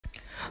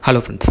Hello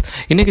friends,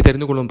 இன்றைக்கி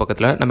தெரிந்து கொள்ளும்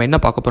பக்கத்தில் நம்ம என்ன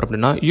பார்க்க போகிறோம்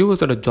அப்படின்னா,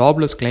 யூஎஸோட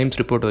ஜாப்லெஸ் கிளைம்ஸ்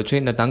ரிப்போர்ட் வச்சு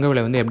இந்த தங்க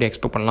விலை வந்து எப்படி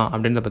எக்ஸ்பெக்ட் பண்ணலாம்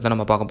அப்படின்றத பற்றி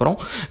நம்ம பார்க்க போகிறோம்.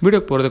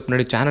 வீடியோக்கு போகிறதுக்கு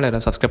முன்னாடி சேனலை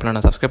சப்ஸ்கிரைப்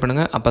பண்ணலாம், சப்ஸ்கிரைப்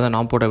பண்ணுங்கள். அப்போ தான்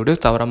நான் போட்ட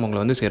வீடியோஸ் தவறாமல் உங்களை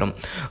வந்து சேரும்.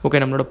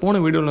 ஓகே, நம்மளோட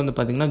போன வீடியோவில் வந்து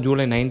பார்த்திங்கன்னா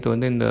ஜூலை 9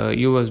 வந்து இந்த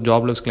யூஎஸ்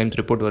ஜாப்லெஸ் கிளைம்ஸ்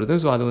ரிப்போர்ட் வருது.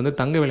 ஸோ அது வந்து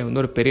தங்க விலை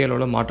வந்து ஒரு பெரிய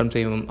அளவில் மாற்றம்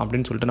செய்யும்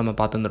அப்படின்னு சொல்லிட்டு நம்ம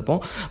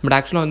பார்த்துருப்போம். பட்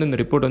ஆக்சுவலாக வந்து இந்த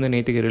ரிப்போர்ட் வந்து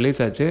நேற்றுக்கு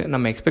ரிலீஸ் ஆச்சு.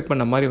 நம்ம எக்ஸ்பெக்ட்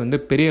பண்ண மாதிரி வந்து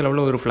பெரிய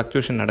அளவில் ஒரு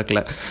ஃப்ளக்சுவேஷன்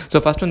நடக்கல.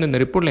 ஸோ ஃபஸ்ட் வந்து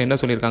இந்த ரிப்போர்ட்டில் என்ன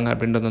சொல்லியிருக்காங்க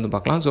அப்படின்றது வந்து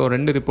பார்க்கலாம். ஸோ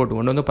ரெண்டு ரிப்போர்ட்,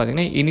 ஒன்று வந்து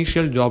பார்த்திங்கன்னா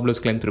இனிஷியல்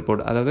ஜாப்லெஸ் கிளைம்ஸ்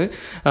ரிப்போர்ட், அதாவது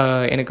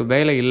எனக்கு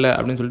வேலை இல்லை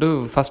அப்படின்னு சொல்லிட்டு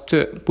ஃபஸ்ட்டு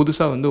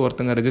புதுசாக வந்து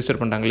ஒருத்தங்க ரெஜிஸ்டர்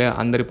பண்ணுறாங்களே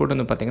அந்த ரிப்போர்ட்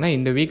வந்து பார்த்திங்கன்னா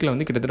இந்த வீக்கில்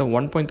வந்து கிட்டத்தட்ட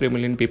 1.3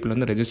 மில்லியன் பீப்புள்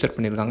வந்து ரெஜிஸ்டர்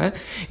பண்ணியிருக்காங்க.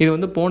 இது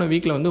வந்து போன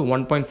வீக்கில் வந்து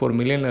 1.4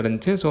 மில்லியன்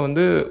இருந்துச்சு. ஸோ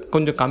வந்து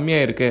கொஞ்சம்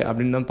கம்மியாக இருக்குது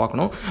அப்படின்னு தான்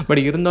பார்க்கணும்.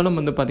 பட் இருந்தாலும்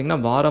வந்து பார்த்திங்கன்னா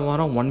வாரம்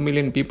 1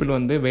 மில்லியன் பீப்புள்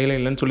வந்து வேலை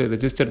இல்லைன்னு சொல்லி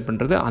ரெஜிஸ்டர்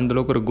பண்ணுறது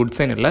அந்தளவுக்கு ஒரு குட்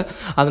சைன் இல்லை.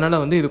 அதனால்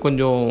வந்து இது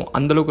கொஞ்சம்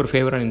அந்தளவுக்கு ஒரு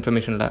ஃபேவரான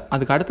இன்ஃபர்மேஷன் இல்லை.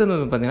 அதுக்கு அடுத்தது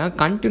வந்து பார்த்திங்கன்னா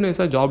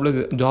கண்டினியூஸாக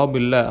ஜாப்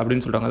இல்லை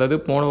அப்படின்னு சொல்கிறாங்க. அதாவது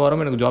போன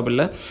வாரம் எனக்கு ஜாப்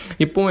இல்லை,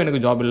 இப்போவும்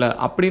எனக்கு ஜாப் இல்லை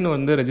அப்படின்னு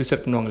வந்து ரெஜிஸ்டர்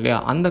பண்ணுவாங்க இல்லையா,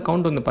 அந்த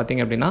கவுண்ட் வந்து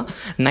பார்த்திங்க அப்படின்னா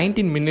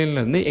 19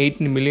 மில்லியன்லேருந்து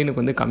 18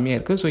 மில்லியனுக்கு வந்து கம்மியாக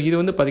இருக்குது. ஸோ இது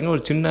வந்து பார்த்திங்கன்னா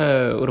ஒரு சின்ன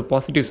ஒரு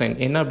பாசிட்டிவ் சைன்.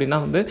 என்ன அப்படின்னா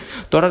வந்து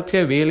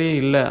தொடர்ச்சியாக வேலையே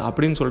இல்லை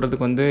அப்படின்னு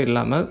சொல்கிறதுக்கு வந்து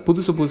இல்லாமல்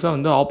புதுசாக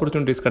வந்து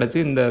ஆப்பர்ச்சுனிட்டிஸ் கிடச்சி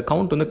இந்த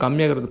கவுண்ட் வந்து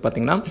கம்மியாகிறது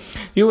பார்த்திங்கன்னா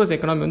யூஎஸ்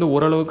எக்கனாமி வந்து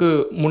ஓரளவுக்கு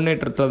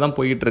முன்னேற்றத்தில் தான்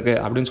போயிட்டு இருக்கு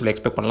அப்படின்னு சொல்லி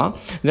எக்ஸ்பெக்ட் பண்ணலாம்.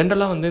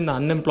 ஜென்ரலாக வந்து இந்த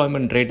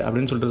அன்எம்ப்ளாய்மெண்ட் ரேட்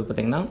அப்படின்னு சொல்கிறது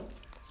பார்த்திங்கன்னா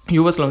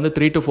யூஎஸில் வந்து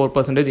 3 to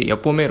 4%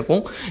 எப்போவுமே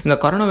இருக்கும். இந்த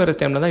கொரோனா வைரஸ்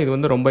டைமில் தான் இது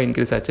வந்து ரொம்ப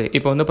இன்க்ரீஸ் ஆச்சு.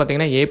 இப்போ வந்து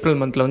பார்த்திங்கன்னா ஏப்ரல்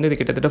மந்தில் வந்து இது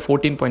கிட்டத்தட்ட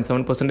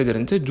 14.7%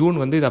 இருந்துச்சு. ஜூன்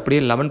வந்து இது அப்படியே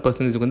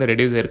 11% வந்து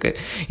ரெடியூஸ் ஆயிருக்கு.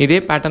 இதே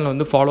பேட்டர்னில்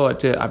வந்து ஃபாலோ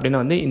ஆச்சு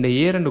அப்படின்னா வந்து இந்த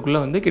இயர்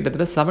எண்டுக்குள்ளே வந்து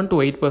கிட்டத்தட்ட 7 to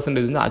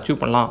 8% வந்து அச்சீவ்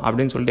பண்ணலாம்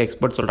அப்படின்னு சொல்லிட்டு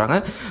எக்ஸ்பர்ட் சொல்கிறாங்க.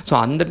 ஸோ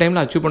அந்த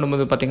டைமில் அச்சீவ்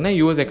பண்ணும்போது பார்த்திங்கன்னா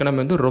யூஎஸ்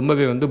எக்கனாமி வந்து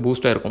ரொம்பவே வந்து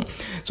பூஸ்டாக இருக்கும்.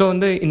 ஸோ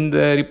வந்து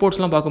இந்த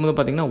ரிப்போர்ட்ஸ்லாம் பார்க்கும்போது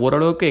பார்த்திங்கன்னா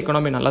ஓரளவுக்கு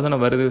எக்கனாமி நல்லா தானே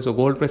வருது. ஸோ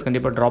கோல்ட் ப்ரைஸ்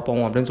கண்டிப்பாக ட்ராப்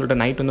ஆகும் அப்படின்னு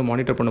சொல்லிட்டு நைட் வந்து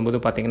மானிட்டர்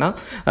பண்ணும்போது பார்த்திங்கன்னா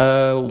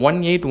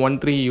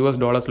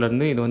 $1813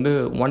 இருந்து இது வந்து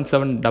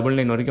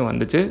 1799 வரைக்கும்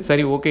வந்துச்சு.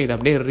 சரி, ஓகே, இது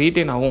அப்படியே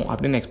ரீட்டைன் ஆகும்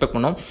அப்படின்னு எக்ஸ்பெக்ட்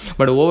பண்ணோம்.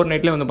 பட் ஓவர்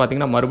நைட்லேயே வந்து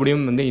பார்த்திங்கன்னா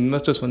மறுபடியும் வந்து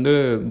இன்வெஸ்டர்ஸ் வந்து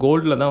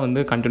கோல்டில் தான்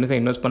வந்து கண்டினியூஸாக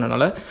இன்வெஸ்ட்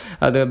பண்ணனால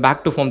அது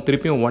பேக் டு ஃபார்ம்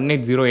திருப்பியும்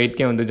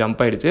 1808 வந்து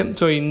ஜம்ப் ஆகிடுச்சு.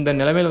 ஸோ இந்த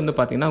நிலைமையில் வந்து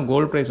பார்த்திங்கன்னா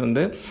கோல்ட் ப்ரைஸ்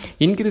வந்து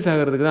இன்க்ரீஸ்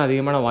ஆகிறதுக்கு தான்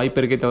அதிகமான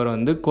வாய்ப்பு இருக்கே தவிர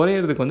வந்து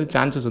குறையிறதுக்கு வந்து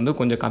சான்சஸ் வந்து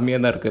கொஞ்சம்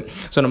கம்மியாக தான் இருக்குது.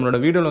 ஸோ நம்மளோட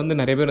வீடியோவில் வந்து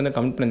நிறைய பேர் வந்து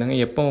கமெண்ட்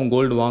பண்ணியிருந்தாங்க எப்போ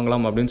கோல்டு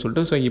வாங்கலாம் அப்படின்னு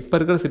சொல்லிட்டு. ஸோ இப்போ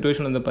இருக்கிற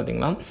சிச்சுவேஷன் வந்து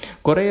பார்த்திங்கன்னா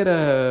குறையிற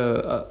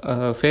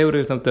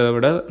ஃபேவரிசத்தை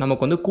விட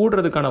நமக்கு வந்து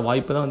கூடுறதுக்கான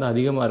வாய்ப்பு தான் வந்து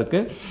அதிகமாக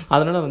இருக்குது.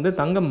 அதனால் வந்து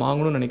தங்கம்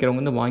வாங்கணும்னு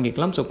நினைக்கிறவங்க வந்து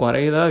வாங்கிக்கலாம். ஸோ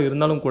குறையதா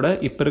இருந்தாலும் கூட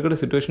இப்போ இருக்கிற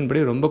சிச்சுவேஷன் படி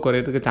ரொம்ப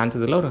குறையிறதுக்கு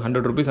சான்சஸ் இல்லை. ஒரு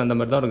 ₹100 அந்த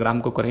மாதிரி தான் ஒரு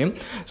கிராமுக்கு குறையும்.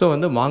 ஸோ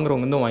வந்து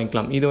வாங்குறவங்க வந்து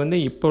வாங்கிக்கலாம். இது வந்து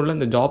இப்போ உள்ள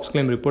இந்த ஜாப்ஸ்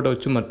கிளைம் ரிப்போர்ட்டை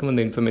வச்சு மட்டும்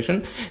இந்த இன்ஃபர்மேஷன்.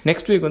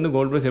 நெக்ஸ்ட் வீக் வந்து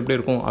கோல்ட் ப்ரைஸ் எப்படி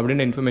இருக்கும்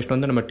அப்படின்ற இன்ஃபர்மேஷன்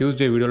வந்து நம்ம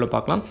டியூஸ்டே வீடியோவில்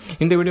பார்க்கலாம்.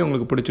 இந்த வீடியோ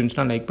உங்களுக்கு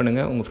பிடிச்சிருந்துச்சுன்னா லைக்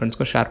பண்ணுங்கள், உங்கள்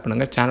ஃப்ரெண்ட்ஸ்க்கும் ஷேர்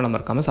பண்ணுங்கள், சேனலை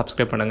மறக்காமல்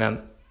சப்ஸ்கிரைப் பண்ணுங்கள்.